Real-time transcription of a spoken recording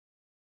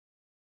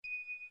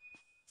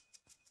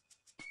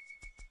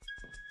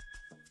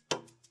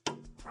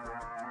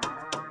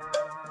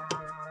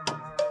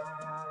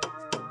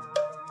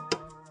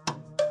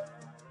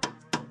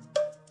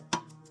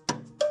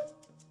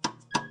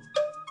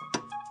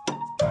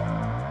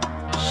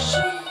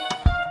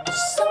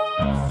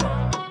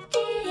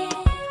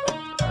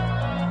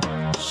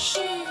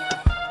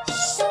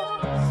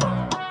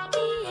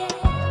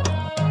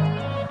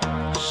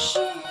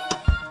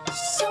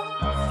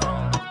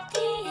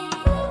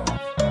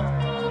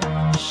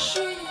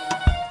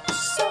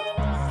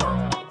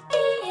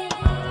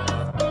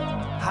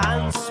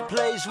Hans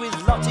plays with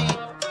Lottie,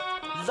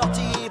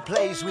 Lottie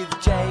plays with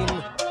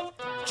Jane,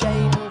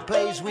 Jane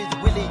plays with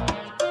Willie,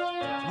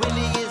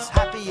 Willie is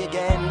happy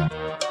again.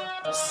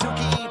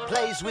 Suki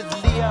plays with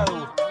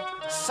Leo,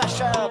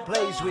 Sasha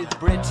plays with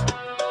Brit,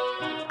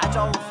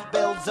 Adolf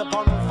builds a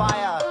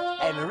bonfire,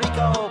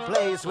 Enrico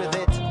plays with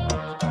it.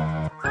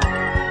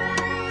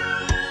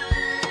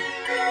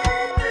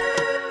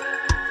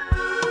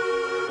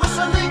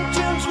 Whistling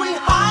tunes, we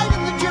hide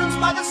in the dunes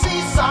by the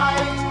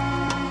seaside.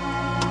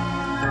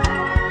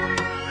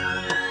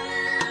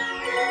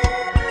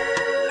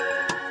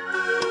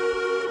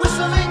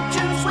 Whistling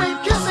tunes, we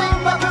kissing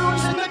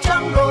baboons in the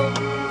jungle.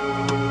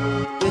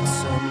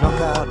 It's a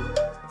knockout.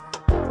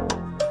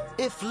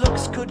 If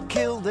looks could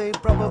kill, they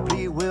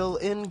probably will.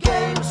 In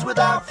games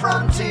without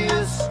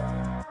frontiers,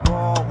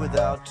 war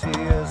without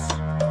tears.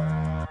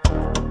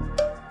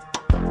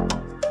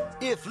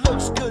 If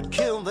looks could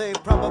kill, they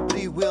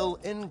probably will.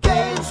 In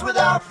games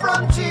without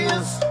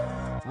frontiers,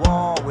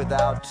 war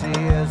without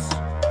tears.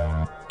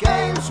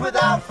 Games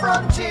without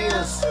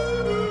frontiers,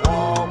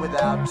 war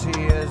without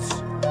tears.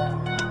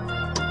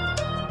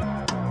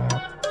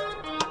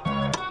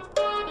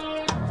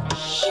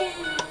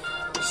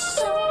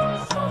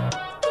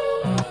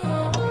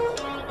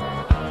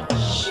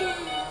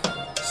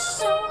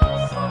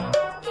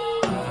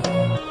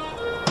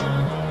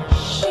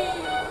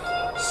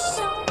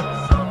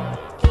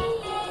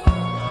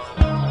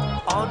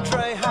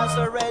 Andre has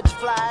a red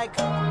flag,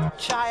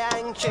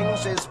 Chiang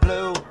Ching's is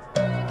blue.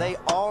 They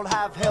all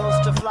have hills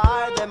to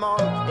fly them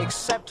on,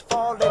 except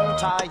for Lin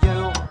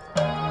Tai-yu.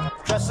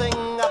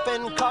 Dressing up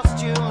in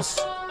costumes,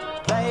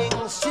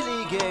 playing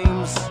silly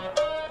games,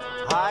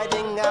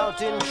 hiding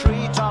out in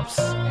treetops,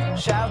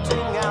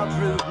 shouting out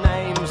rude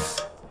names.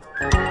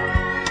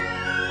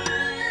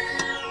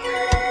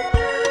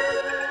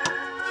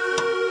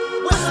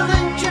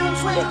 Whistling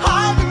tunes, we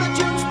hide in the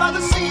dunes by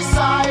the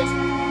seaside.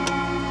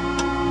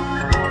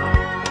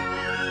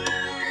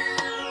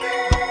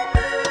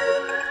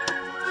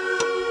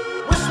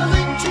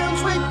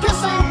 Tunes, we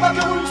kissing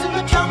baboons in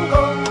the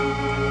jungle.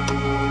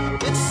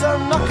 It's a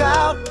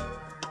knockout.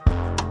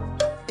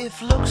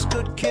 If looks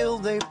could kill,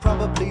 they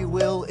probably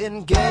will.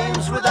 In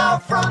games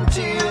without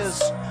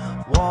frontiers,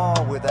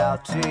 war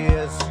without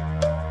tears.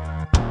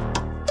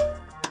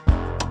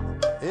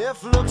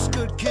 If looks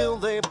could kill,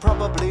 they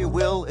probably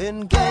will.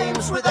 In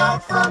games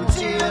without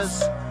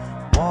frontiers,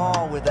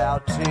 war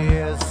without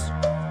tears.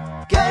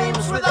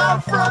 Games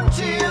without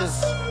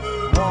frontiers,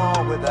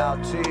 war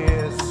without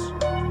tears.